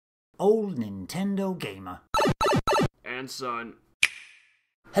Old Nintendo Gamer. And son.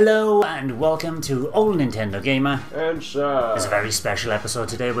 Hello and welcome to Old Nintendo Gamer. And son. It's a very special episode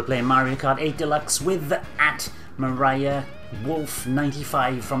today. We're playing Mario Kart 8 Deluxe with Mariah Wolf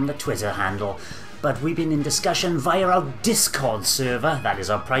 95 from the Twitter handle. But we've been in discussion via our Discord server, that is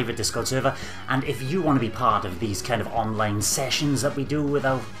our private Discord server, and if you want to be part of these kind of online sessions that we do with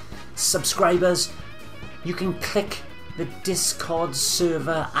our subscribers, you can click the Discord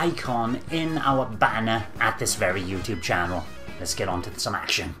server icon in our banner at this very YouTube channel. Let's get on to some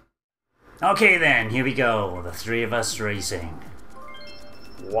action. Okay then, here we go, the three of us racing.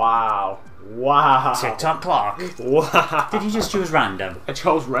 Wow. Wow. TikTok clock. Wow. Did you just choose random? I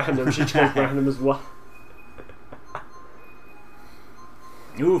chose random, she chose random as well.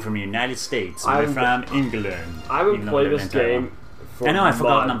 Ooh, from the United States. We're from England. I haven't played this game for I know, I've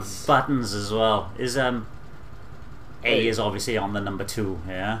forgotten the months. buttons as well. Is A is obviously on the number 2,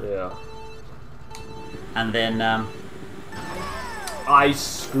 yeah? Yeah. And then I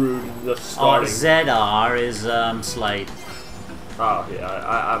screwed the starting. ZR is slide. Oh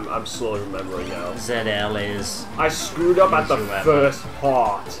yeah, I'm slowly remembering now. ZL is... I screwed up at the first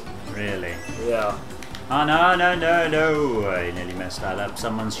part. Really? Yeah. Oh no, no, no, no. I nearly messed that up.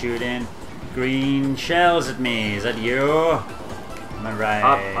 Someone's shooting green shells at me. Is that you? Am I right?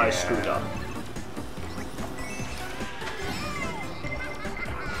 I screwed up.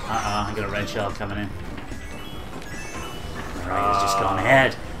 I got a red shell coming in. Mariah's just gone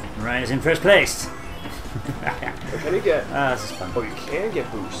ahead. Mariah's in first place. Can you get... this is fun. Oh, you can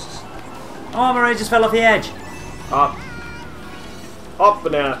get boosts. Oh, Mariah just fell off the edge. Up. Up,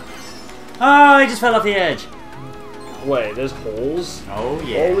 banana. Oh, he just fell off the edge. Wait, there's holes? Oh,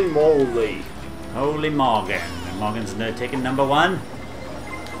 yeah. Holy moly. Holy Morgan. And Morgan's taking number 1.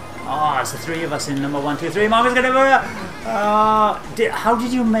 Oh, it's the three of us in number 1, 2, 3. Morgan's gonna... how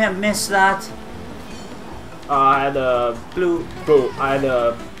did you miss that? I had a... Blue... I had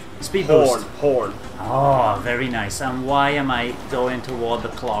a... Speed boost. Horn. Oh, very nice. And why am I going toward the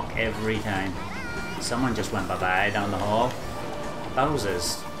clock every time? Someone just went bye-bye down the hall.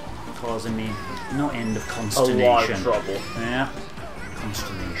 Bowser's causing me no end of consternation. A lot of trouble. Yeah.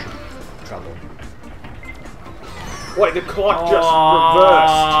 Consternation. Trouble. Wait, the clock just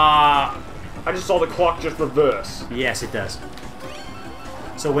reversed. I just saw the clock just reverse. Yes, it does.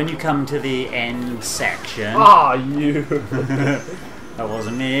 So when you come to the end section... Ah, you... That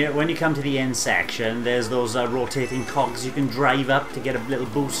wasn't me. When you come to the end section, there's those rotating cogs you can drive up to get a little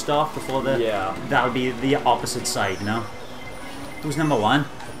boost off before the... Yeah. That'll be the opposite side, no? Who's number 1?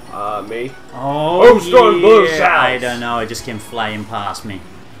 Me. Oh, blue shells. I don't know. It just came flying past me.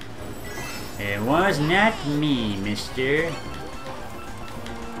 It was not me, mister.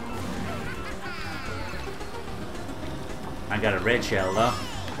 I got a red shell, though.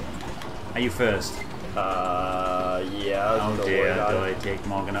 Are you first? Yeah. Oh dear, do I take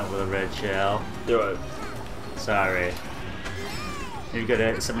Morgan up with a red shell? Do it. Sorry. You've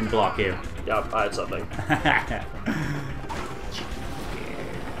got something to block you. Yep, I had something.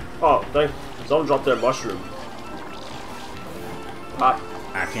 Oh, someone dropped their mushroom.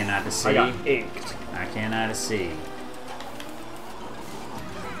 I cannot see. I got inked. I cannot see.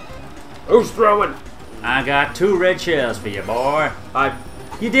 Who's throwing? I got 2 red shells for you, boy.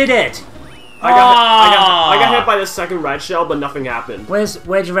 You did it! I got hit by the second red shell, but nothing happened. Where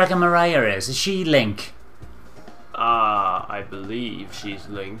do you reckon Mariah is? Is she Link? I believe she's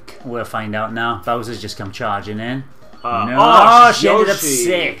Link. We'll find out now. Bowser's just come charging in. No, she ended up Yoshi.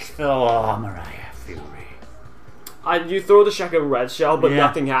 6th. Oh, Mariah, fury. You throw the second red shell, but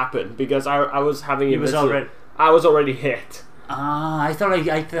nothing happened because I was having I was already hit. I thought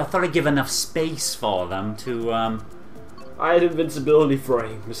I'd give enough space for them to. I had invincibility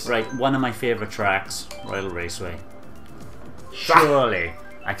frames. Right, one of my favourite tracks, Royal Raceway. Surely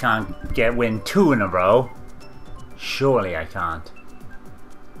I can't win 2 in a row. Surely I can't.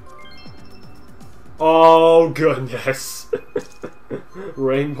 Oh goodness.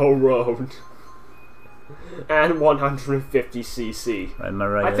 Rainbow Road. And 150cc.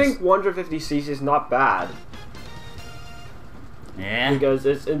 Right, I think 150cc is not bad. Yeah. Because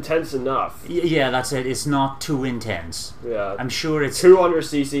it's intense enough. Yeah, that's it. It's not too intense. Yeah. I'm sure it's...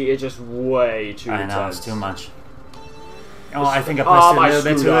 200cc is just way too intense. I know, it's too much. Oh, I think I pressed it a little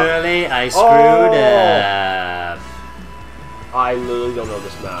bit too early. I screwed up. I literally don't know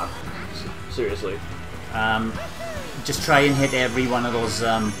this map. Seriously. Just try and hit every one of those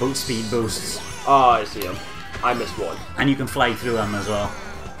speed boosts. Oh, I see him. I missed one. And you can fly through them as well.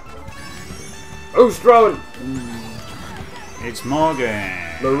 Who's throwing? It's Morgan.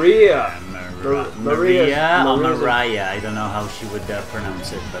 Maria. Maria or Mariah. I don't know how she would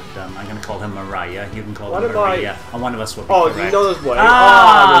pronounce it, but I'm going to call her Mariah. You can call her Maria. And one of us will be correct. Oh, you know those waves?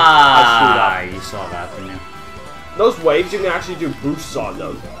 Ah, you saw that, didn't you? Those waves, you can actually do boosts on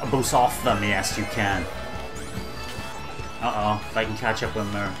them. Boost off them, yes, you can. Uh-oh, if I can catch up with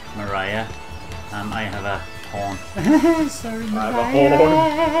Mariah. I have a horn. Sorry, Mariah. I have a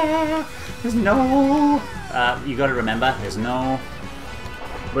horn. There's no... you gotta remember, there's no...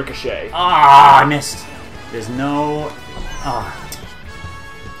 Ricochet. Ah, I missed. There's no... Ah.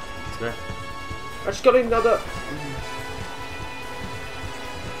 I just got another...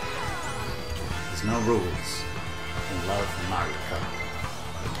 There's no rules in love Mario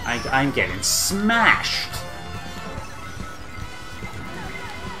Kart. I'm getting smashed.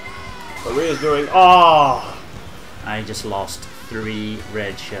 Maria's doing... Oh! I just lost 3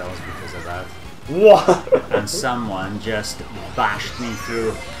 red shells because of that. What? And someone just bashed me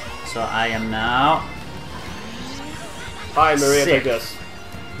through. So I am now... Hi, Maria, take this.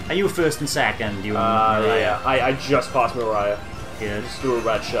 Are you first and second? You yeah. I just passed Mariah. Good. Just threw a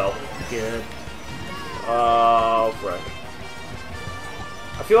red shell. Good. Oh, frick.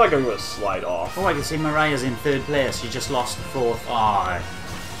 I feel like I'm going to slide off. Oh, I can see Mariah's in 3rd place. She just lost 4th. Oh,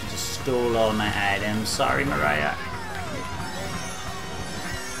 she just stole all my items. Sorry, Mariah.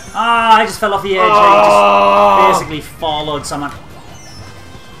 Ah, I just fell off the edge. I just basically followed someone.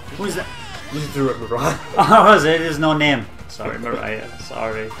 Who is that? You threw it, Mariah. Oh, was it? There's no name. Sorry, Mariah.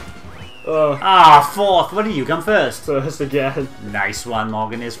 Sorry. 4th. What did you come first? First again. Nice one.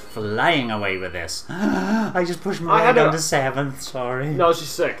 Morgan is flying away with this. I just pushed Mariah down to 7th. Sorry. No, she's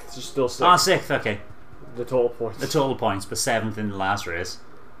 6th. She's still 6th. Ah, 6th. Okay. The total points. The total points, but 7th in the last race.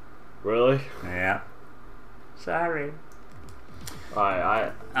 Really? Yeah. Sorry.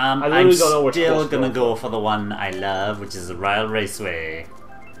 I I'm literally don't know which still gonna go for the one I love, which is the Royal Raceway.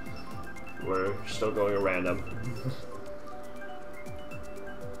 We're still going at random.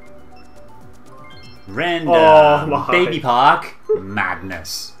 Random. Oh, Baby Park.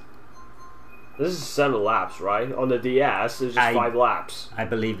 Madness. This is 7 laps, right? On the DS, it's just 5 laps. I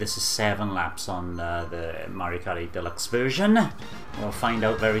believe this is 7 laps on the Mario Kart 8 Deluxe version. We'll find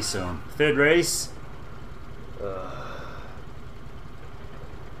out very soon. 3rd race.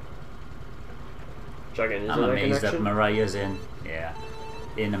 I'm amazed that Mariah's in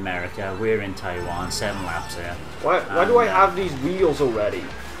America. We're in Taiwan. 7 laps here. Why do I have these wheels already?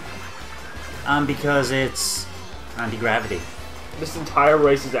 Because it's anti-gravity. This entire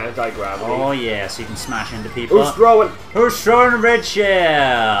race is anti-gravity. Oh yeah, so you can smash into people. Who's throwing? Who's throwing a red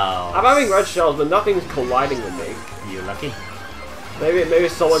shell? I'm having red shells, but nothing's colliding with me. You're lucky. Maybe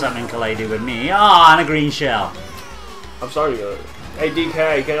something collided with me. Ah, and a green shell. I'm sorry. Hey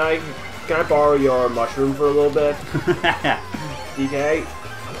DK, can I borrow your mushroom for a little bit? DK?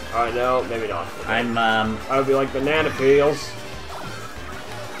 Alright, no, maybe not. Okay. I would be like banana peels.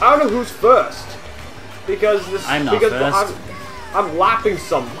 I don't know who's first. Because this I'm not first. I'm lapping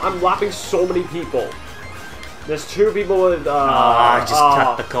so many people. There's 2 people with I just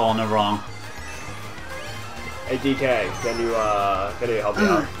cut the corner wrong. Hey DK, can you help me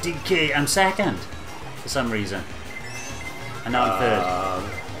out? DK, I'm second. For some reason. And now I'm 3rd.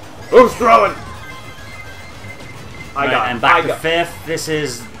 Who's throwing? I'm back to 5th. This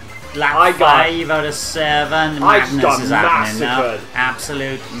is lap 5 out of 7. Madness is happening now.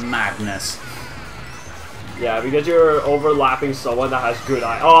 Absolute madness. Yeah, because you're overlapping someone that has good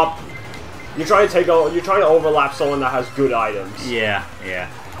items. Oh, you're trying to overlap someone that has good items. Yeah.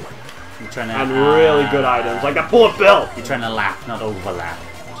 You're trying to really good items, like a bullet bill. You're trying to lap, not overlap.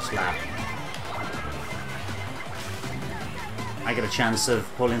 Just lap. I get a chance of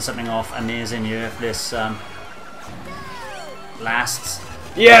pulling something off amazing here if this lasts.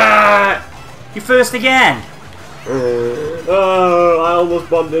 Yeah! You're first again! I almost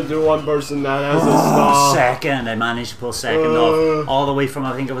bumped into one person that has a star. Second! I managed to pull second off all the way from,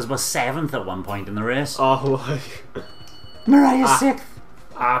 I think it was about 7th at one point in the race. Oh, Mariah's 6th!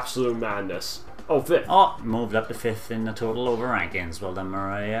 Absolute madness. Oh, 5th. Oh, moved up to 5th in the total over rankings. Well done,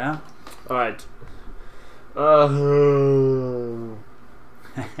 Mariah. Alright.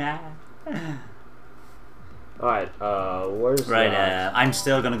 Alright, where's that? I'm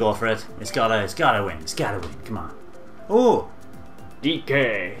still gonna go for it. It's gotta win. Come on. Oh!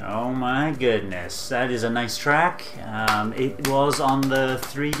 DK. Oh my goodness. That is a nice track. It was on the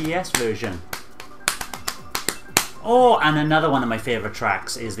 3DS version. Oh, and another one of my favorite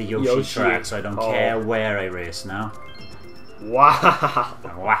tracks is the Yoshi track, so I don't care where I race now. Wow.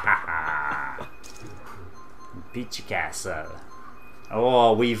 Wow. Peachy Castle.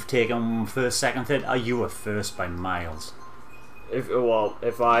 Oh, we've taken 1st, 2nd, 3rd. Oh, you were first by miles.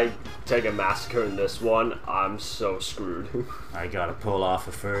 If I take a massacre in this one, I'm so screwed. I gotta pull off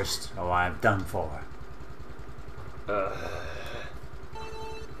a first, or I'm done for.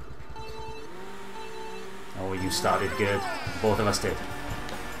 Oh, you started good. Both of us did.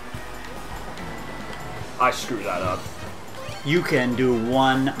 I screwed that up. You can do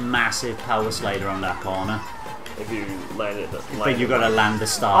one massive power slide around that corner. If you land it, but you gotta land the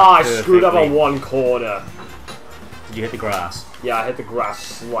start. Ah, I screwed up on one corner. Did you hit the grass? Yeah, I hit the grass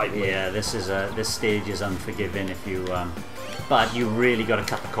slightly. Yeah, this stage is unforgiving if you, but you really got to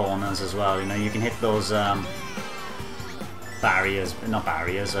cut the corners as well. You know, you can hit those barriers, not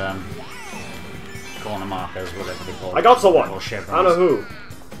barriers, corner markers, whatever they call it. I got someone. I don't know who.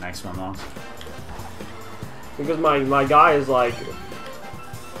 Nice one, Monks. Because my guy is like.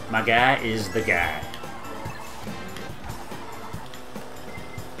 My guy is the guy.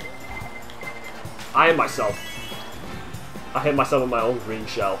 I am myself. I hit myself with my own green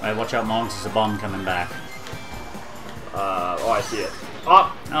shell. Right, watch out, Monks. There's a bomb coming back. Oh, I see it.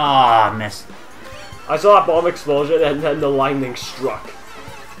 Oh! Ah, missed. I saw that bomb explosion and then the lightning struck.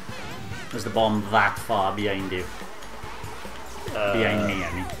 Was the bomb that far behind you? Behind me,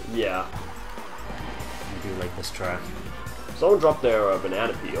 I mean. Yeah. I do like this track. Someone dropped their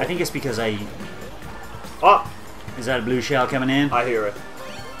banana peel. I think it's because I... Oh! Is that a blue shell coming in? I hear it.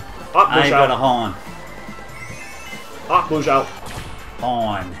 Oh, blue I shell. got a horn. Ah, blue shell.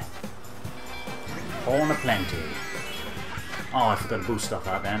 Horn. Horn aplenty. Oh, I forgot to boost off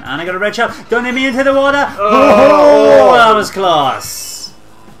that then. And I got a red shell. Don't hit me into the water. Oh, that was close.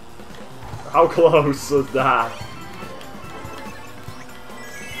 How close was that?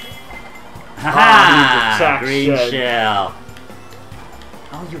 Haha! Green shell.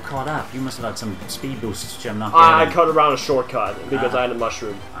 Oh, you caught up. You must have had some speed boosts, which I'm not getting. I cut around a shortcut because I had a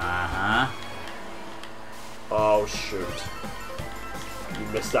mushroom. Uh-huh. Oh, shoot. You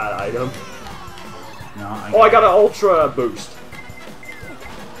missed that item. No, I got an ultra boost.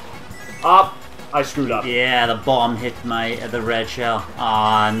 Up. I screwed up. Yeah, the bomb hit the red shell.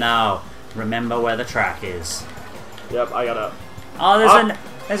 Ah, no. Remember where the track is. Yep, I got a... Oh,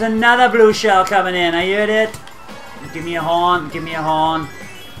 there's another blue shell coming in. I heard it. Give me a horn. Give me a horn.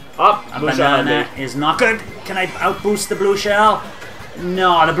 Up. A banana is not good. Can I outboost the blue shell?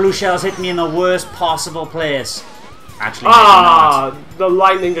 No, the blue shell's hit me in the worst possible place. Actually, the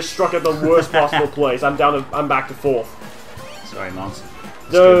lightning just struck at the worst possible place. I'm back to 4th. Sorry, Mons.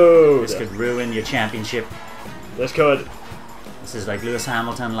 Dude. This could ruin your championship. This could. This is like Lewis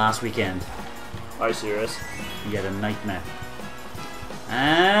Hamilton last weekend. Are you serious? You had a nightmare.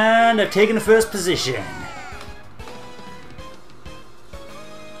 And I've taken the first position.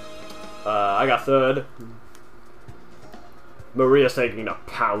 I got 3rd. Maria's taking a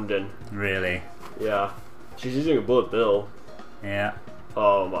pounding. Really? Yeah. She's using a bullet bill. Yeah.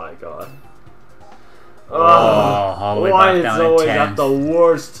 Oh my god. All the way back down always to 10. at the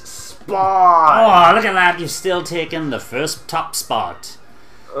worst spot? Oh, look at that. You've still taken the first top spot.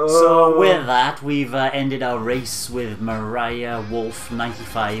 So with that, we've ended our race with Mariah Wolf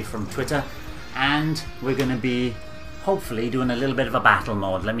 95 from Twitter. And we're going to be, hopefully, doing a little bit of a battle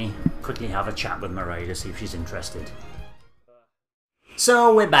mode. Let me quickly have a chat with Mariah to see if she's interested.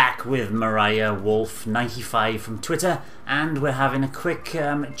 So we're back with Mariah Wolf 95 from Twitter, and we're having a quick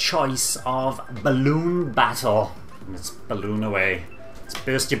choice of balloon battle. Let's balloon away. Let's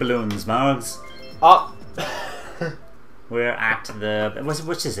burst your balloons, Margs. Up. We're at the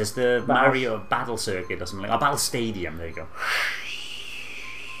which is this? The Mario Battle Circuit or something like Battle Stadium. There you go.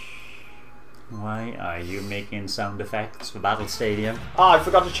 Why are you making sound effects for Battle Stadium? Oh, I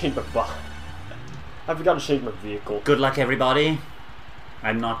forgot to change my I forgot to change my vehicle. Good luck, everybody.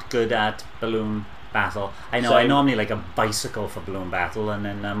 I'm not good at balloon battle. I know. I normally like a bicycle for balloon battle, and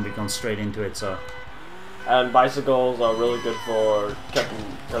then we've gone straight into it. So. And bicycles are really good for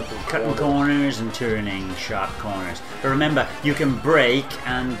cutting corners and turning sharp corners. But remember, you can brake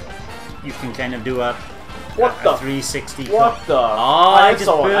and you can kind of do a 360. What the? Oh, I just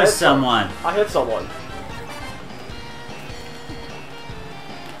burst someone. I hit someone.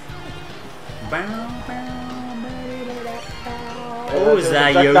 Oh, is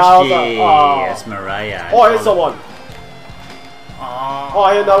that Yoshi? Yes, Mariah. Oh, I hit someone. Oh,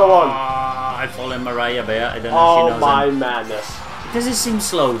 I hit another one. I fall in Mariah Bear. I don't know if she knows my madness. Does it seem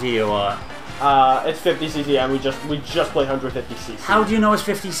slow to you or? It's 50cc and we just play 150cc. How do you know it's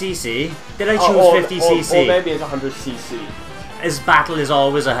 50cc? Did I choose 50cc? Or maybe it's 100cc. His battle is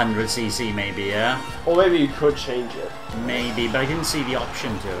always 100cc, maybe, yeah? Or maybe you could change it. Maybe, but I didn't see the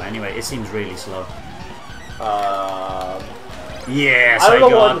option to. Anyway, it seems really slow. Yes, I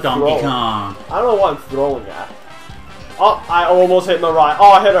got Donkey Kong. I don't know what I'm throwing at. Oh, I almost hit Mariah.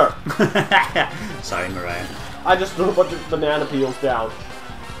 Oh, I hit her. Sorry, Mariah. I just threw a bunch of banana peels down.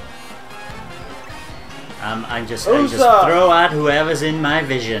 I just throw at whoever's in my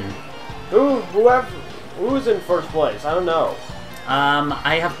vision. Who's in first place? I don't know.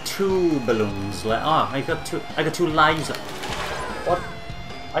 I have 2 balloons left. Oh, I got 2 lives left. What?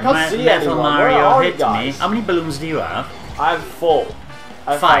 I can't see Metal anyone. Mario Where are hit you guys? me. How many balloons do you have? I have full.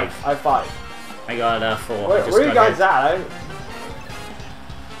 I have 5. I have 5. I got 4. Where are you guys at?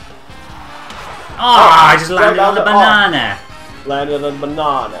 I just landed on the banana. Landed on a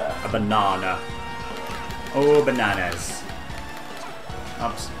banana. A banana. Oh, bananas.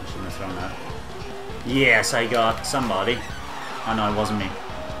 Oops, I shouldn't have thrown that. Yes, I got somebody. Oh no, it wasn't me.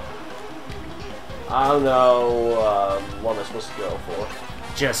 I don't know what am I supposed to go for.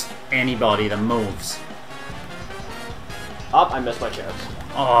 Just anybody that moves. I missed my chance.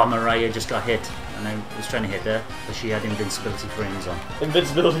 Oh, Mariah just got hit. And I was trying to hit her, but she had invincibility frames on.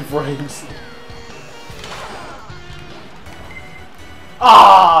 Invincibility frames.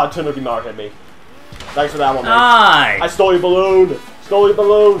 Ah! Tanuki Mar hit me. Thanks for that one, mate. Aye! I stole your balloon! Stole your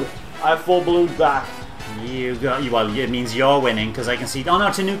balloon! I have full balloons back. Well, it means you're winning, because I can see... Oh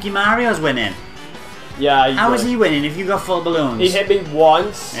no, Tanuki Mario's winning! Yeah, How is he winning if you got full balloons? He hit me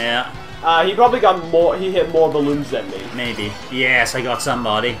once. Yeah. He probably got more... He hit more balloons than me. Maybe. Yes, I got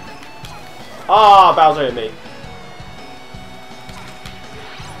somebody. Ah, Bowser hit me.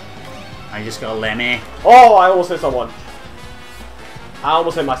 I just got Lemmy. Oh, I almost hit someone. I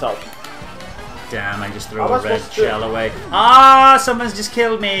almost hit myself. Damn, I just threw a red shell away. Ah, someone's just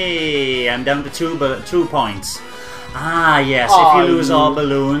killed me. I'm down to 2 points. Ah, yes, if you lose all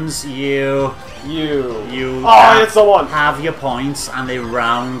balloons, you I hit someone. Have your points and they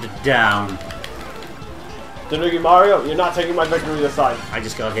round down. Tanuki Mario, you're not taking my victory this time. I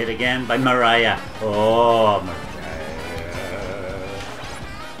just got hit again by Mariah. Oh, Mariah.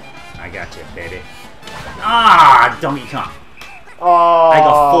 I got you, baby. Ah, Donkey Kong. Oh. I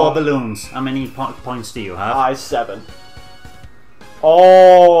got 4 balloons. How many points do you have? 7.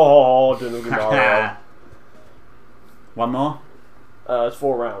 Oh, Tanuki Mario. One more? It's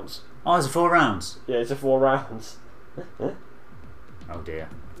 4 rounds. Oh, it's 4 rounds. Yeah, it's 4 rounds. Oh dear.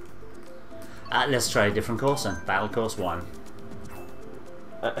 Let's try a different course then. Battle course 1.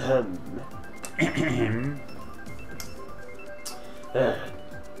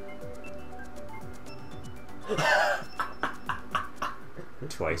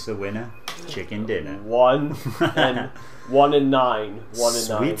 Twice a winner, chicken dinner. 1 and 9. 1 and 9.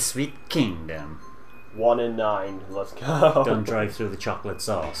 Sweet, sweet kingdom. 1 and 9. Let's go. Don't drive through the chocolate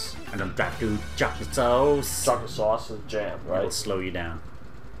sauce. I don't drive through chocolate sauce. Chocolate sauce is jam, right? It'll slow you down.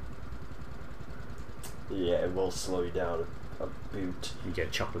 Yeah, it will slow you down a boot. You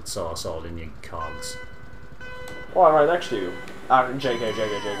get chocolate sauce all in your cogs. Oh, I'm right next to you.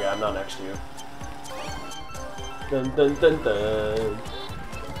 JK, I'm not next to you. Dun dun dun dun.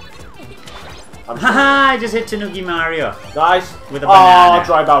 Haha, I just hit Tanuki Mario. Nice. With a banana. Oh,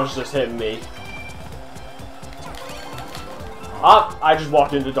 Dry Bowser's just hitting me. I just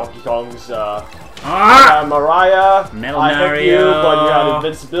walked into Donkey Kong's, Mariah. Metal I Mario. hit you, but you had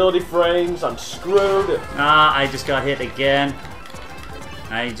invincibility frames. I'm screwed. I just got hit again.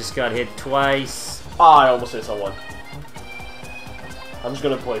 I just got hit twice. I almost hit someone. I'm just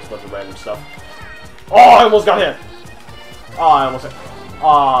gonna place a bunch of random stuff. Oh, I almost got hit. Oh, I almost hit.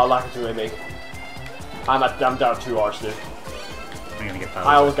 Oh, Lakitu hit me. I'm down 2 hearts, dude. I'm gonna get Bowser.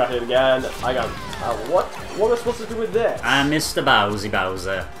 I almost got hit again. I got... what am I supposed to do with this? I missed the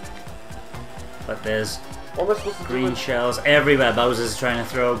Bowser. But there's What am I supposed to do green with... shells everywhere. Bowser's trying to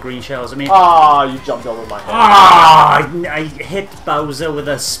throw green shells at me. Ah, you jumped over my head. I hit Bowser with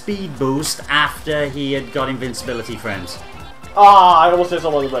a speed boost after he had got invincibility frames. I almost hit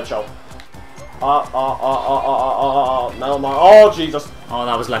someone with a red shell. Oh, Jesus. Oh,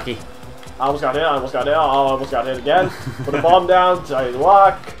 that was lucky. I almost got hit, I almost got hit again. Put the bomb down, tell you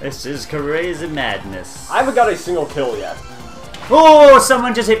what. This is crazy madness. I haven't got a single kill yet. Oh,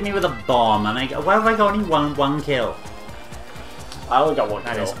 someone just hit me with a bomb, and why have I got only one kill? I only got 1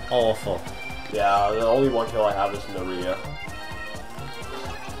 kill. That is awful. Yeah, the only 1 kill I have is Naria.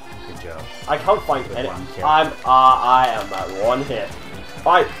 Good job. I can't find With any. 1 kill. I am at 1 hit.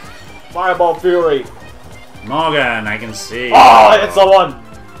 Fight! Fireball Fury! Morgan, I can see. Oh, I hit someone!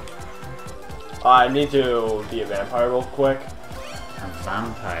 I need to be a vampire real quick. A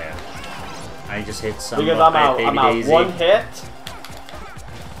vampire. I just hit someone. Because I'm at 1 hit.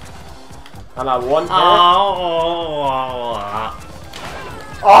 I'm at 1 hit.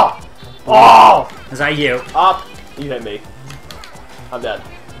 Oh! Oh! Is that you? Up! You hit me. I'm dead.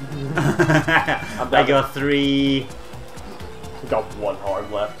 I'm dead. I got 3 got one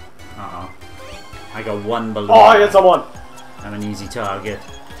heart left. Uh-oh. I got one balloon. Oh, I hit someone! I'm an easy target.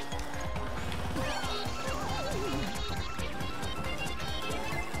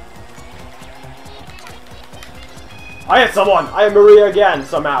 I hit someone! I hit Maria again,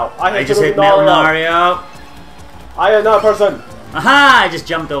 somehow. I just hit Metal Mario. I hit another person. Aha! I just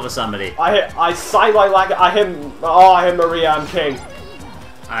jumped over somebody. I sideline like I hit Maria, I'm king.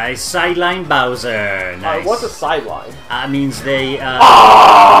 I sideline Bowser. Nice. What's a sideline? That means they,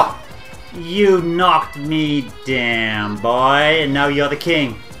 You knocked me down, boy, and now you're the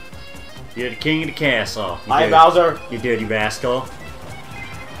king. You're the king of the castle. Hi, Bowser. You dirty rascal.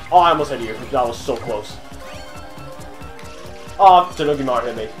 Oh, I almost hit you. That was so close. Oh, Tanuki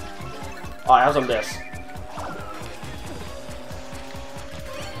Mario hit me. Alright, how's some this?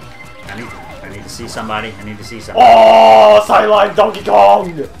 I need to see somebody. I need to see somebody. Oh, sideline Donkey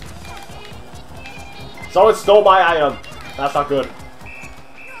Kong! Someone stole my item. That's not good.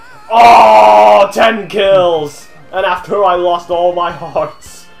 Oh, 10 kills! And after I lost all my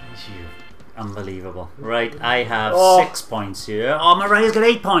hearts. Unbelievable. Right, I have 6 points here. Oh, Mariah's got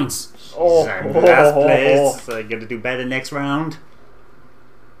 8 points. Oh, last place. So I'm gonna do better next round.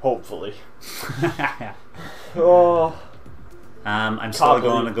 Hopefully. Oh. I'm still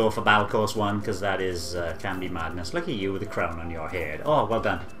going to go for Battle Course 1 because that is can be madness. Look at you with the crown on your head. Oh, well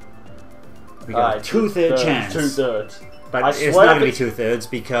done. We got a 2/3 chance. 2/3. But it's not going to be 2/3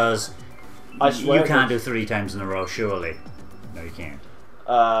 because you can't do 3 times in a row, surely. No, you can't.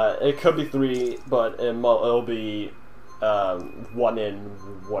 It could be 3, but it'll be 1 in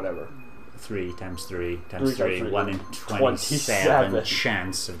whatever. 3 times 3 times 3. 1 in 27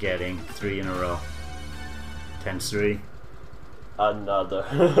 chance of getting 3 in a row. Times 3. Another.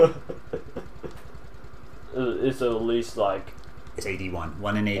 It's at least like... It's 81.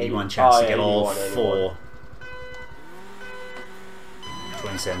 1 in 81 chance to get all 4.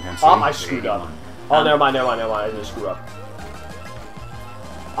 27 times 3. Oh, I screwed up. Oh, never mind. I just screwed up.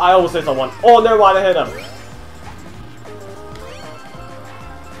 I almost hit someone. Oh, never mind, I hit him.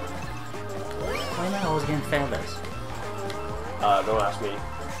 Why am I always getting feathers? Don't ask me.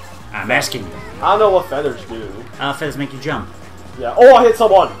 I'm asking you. I don't know what feathers do. Feathers make you jump. Yeah. Oh, I hit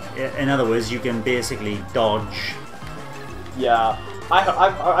someone! In other words, you can basically dodge. Yeah.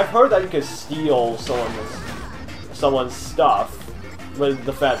 I've heard that you can steal someone's stuff with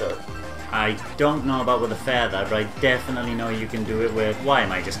the feather. I don't know about with a feather, but I definitely know you can do it with... Why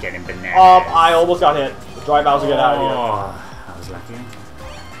am I just getting bananas? I almost got hit. Drive Bowser, get out of here. Oh, I was lucky.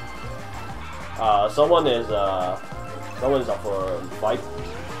 Someone's up for a fight.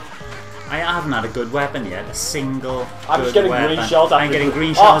 I haven't had a good weapon yet. A single I'm just getting weapon. green shells after I'm getting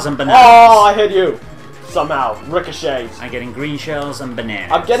green shells and bananas. Oh, I hit you! Somehow. Ricochets. I'm getting green shells and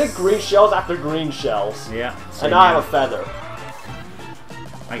bananas. I'm getting green shells after green shells. Yeah. And now I have a feather.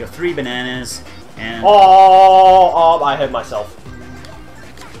 I got 3 bananas and... Oh, I hit myself.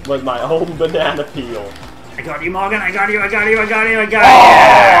 With my own banana peel. I got you, Morgan. I got you. Oh,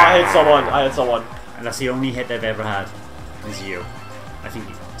 I hit someone. And that's the only hit I've ever had. Is you. I think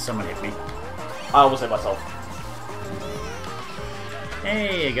someone hit me. I almost hit myself.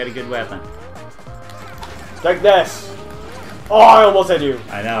 Hey, I got a good weapon. Take this. Oh, I almost hit you.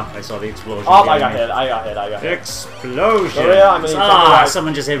 I know. I saw the explosion. Oh, I got hit. Explosion. Right.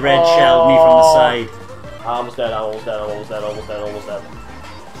 Someone just hit red shelled me from the side. I'm almost dead. I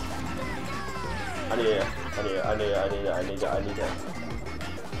need it.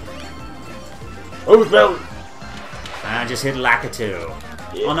 Who's built? I just hit Lakitu.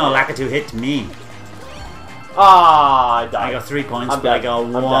 Yeah. Oh no, Lakitu hit me. I died. I got 3 points, I'm but dead. I got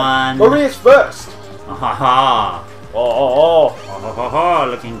I'm 1. Dead. Maria's first. Ha ha. Oh.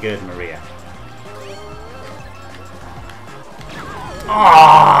 Looking good, Maria.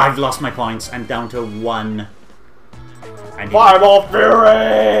 I've lost my points. I'm down to 1. Fireball Fury!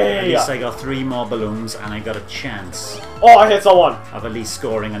 At least I got 3 more balloons, and I got a chance. Oh, I hit someone. Of at least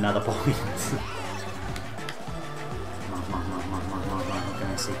scoring another point.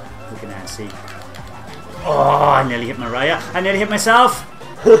 Who can I see? Oh, I nearly hit Mariah. I nearly hit myself.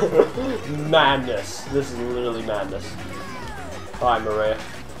 Madness. This is literally madness. Alright, Maria.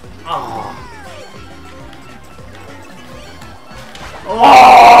 Oh,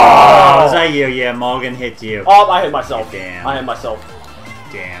 was that you? Yeah, Morgan hit you. Oh, I hit myself. Damn. I hit myself.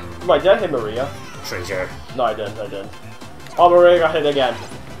 Damn. Wait, did I hit Maria? Traitor. No, I didn't. Oh, Maria got hit again.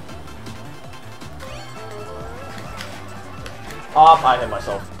 Oh, I hit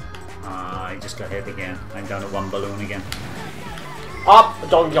myself. I just got hit again. I'm down to 1 balloon again. Oh,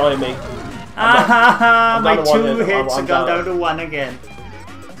 don't join me. My 2 hits have gone down to 1 again.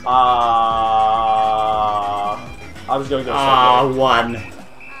 I was gonna go. Ah, 1.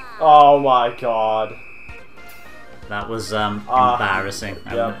 Oh my god. That was embarrassing.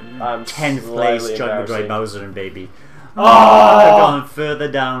 Yeah, I'm 10th place, John McGray, Bowser and Baby. Oh! I've gone further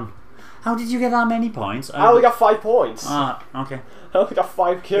down. How did you get that many points? I only got 5 points. Ah, okay. I only got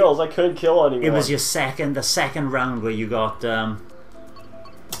 5 kills. I couldn't kill anyone. It was your the second round where you got.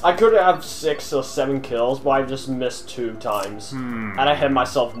 I could have 6 or 7 kills, but I just missed 2 times, and I hit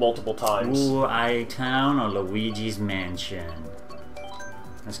myself multiple times. Ooh, I-Town or Luigi's Mansion?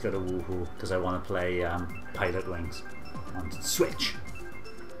 Let's go to Woohoo because I want to play Pilot Wings on Switch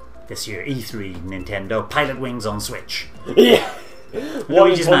this year. E3 Nintendo Pilot Wings on Switch. Yeah.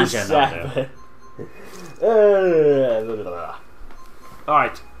 Luigi's Mansion.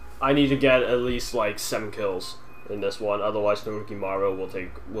 Alright, I need to get at least like 7 kills in this one, otherwise Tanuki Mario will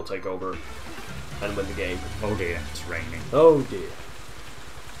take over and win the game. Oh dear, it's raining. Oh dear.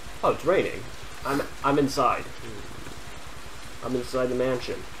 Oh, it's raining. I'm inside. I'm inside the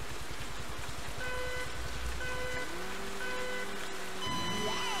mansion.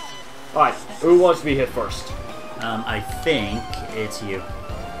 Alright, who wants to be hit first? I think it's you.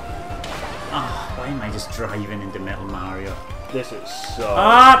 Oh, why am I just driving into Metal Mario? This is so...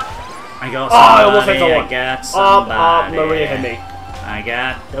 I got somebody. I almost hit someone. I got somebody. Maria hit me. I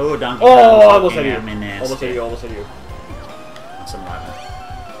got... Oh, Donkey Kong. Oh, I almost hit you. Almost hit you, almost hit you. Some level.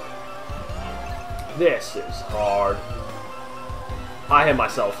 This is hard. I hit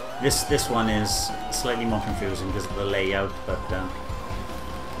myself. This one is slightly more confusing because of the layout, but...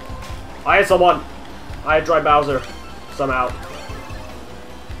 I hit someone. I hit Dry Bowser. Somehow.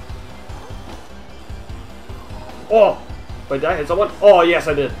 Oh! Wait, did I hit someone? Oh, yes,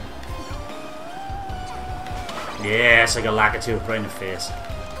 I did. Yes, I got Lakitu right in the face.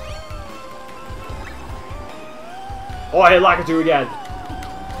 Oh, I hit Lakitu again.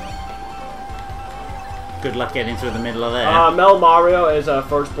 Good luck getting through the middle of there. Mel Mario is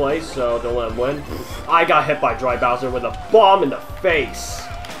first place, so don't let him win. I got hit by Dry Bowser with a bomb in the face.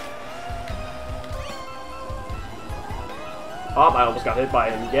 Oh, I almost got hit by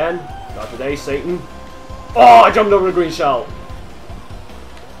him again. Not today, Satan. Oh, I jumped over the green shell.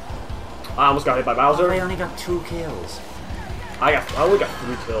 I almost got hit by Bowser. I only got 2 kills. I only got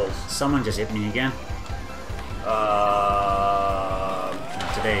 3 kills. Someone just hit me again. Not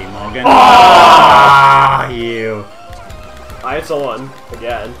today, Morgan. Ah, you. I hit someone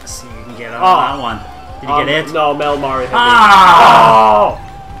again. Let's see if you can get on that one. Did you get hit? No, Mel Mario hit me.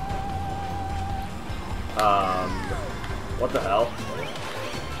 What the hell?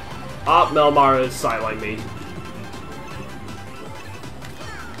 Mel Mario is sideline me.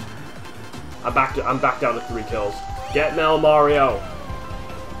 I'm back down to 3 kills. Get Mel Mario.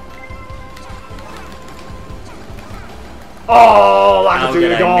 Oh, Lakitu,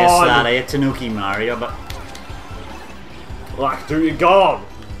 you're gone. I missed that? I hit Tanuki Mario, but Lakitu, you're gone.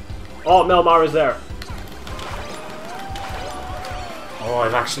 Oh, Mel Mario's there. Oh,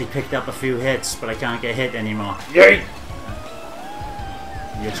 I've actually picked up a few hits, but I can't get hit anymore. Yay!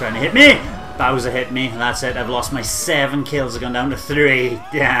 You're trying to hit me! Bowser hit me, and that's it. I've lost my 7 kills. I've gone down to 3.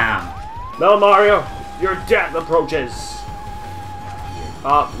 Damn. Mel Mario, your death approaches.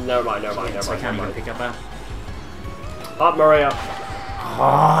 Oh, never mind. I can't even pick up that. Up, Maria.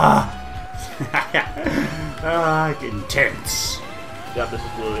 Intense. Yep, this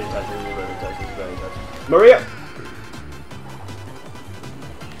is really intense. This is very intense. Maria.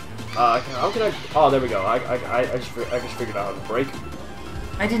 How can I? Oh, there we go. I just figured out how to break.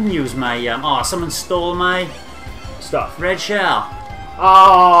 I didn't use my someone stole my stuff. Red shell.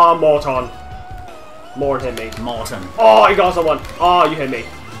 Morton. Morton hit me. Morton. Oh, you got someone. Oh, you hit me.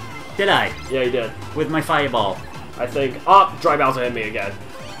 Did I? Yeah, you did. With my fireball. I think. Dry Bowser hit me again.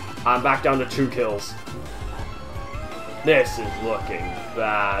 I'm back down to 2 kills. This is looking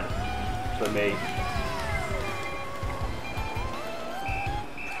bad for me.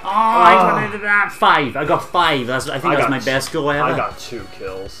 Oh, I got that 5. I got 5. I think that was my best goal ever. I got 2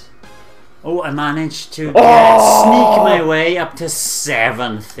 kills. Oh, I managed to sneak my way up to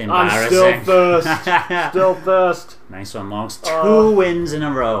 7th. Embarrassing. I'm still first. Still first. Nice one, Monks. 2 wins in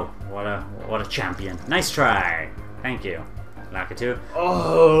a row. What a champion. Nice try. Thank you. Lakitu.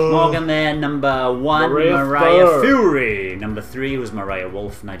 Morgan there, number 1, Mariah Fury. Number 3 was Mariah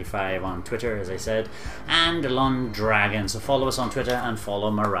Wolf 95 on Twitter, as I said. And Alon Dragon. So follow us on Twitter and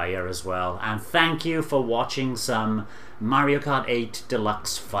follow Mariah as well. And thank you for watching some Mario Kart 8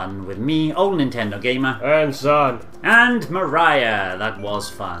 Deluxe fun with me, old Nintendo gamer. And son. And Mariah. That was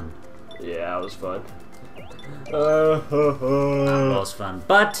fun. Yeah, it was fun. That was fun.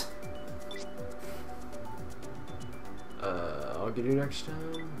 But I'll get you next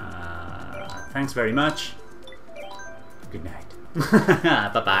time. Thanks very much. Good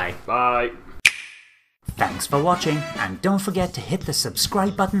night. Bye-bye. Bye. Thanks for watching, and don't forget to hit the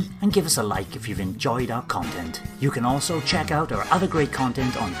subscribe button and give us a like if you've enjoyed our content. You can also check out our other great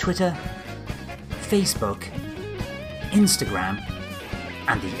content on Twitter, Facebook, Instagram,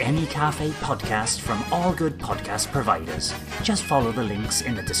 and the Any Café podcast from all good podcast providers. Just follow the links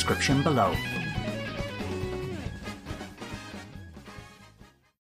in the description below.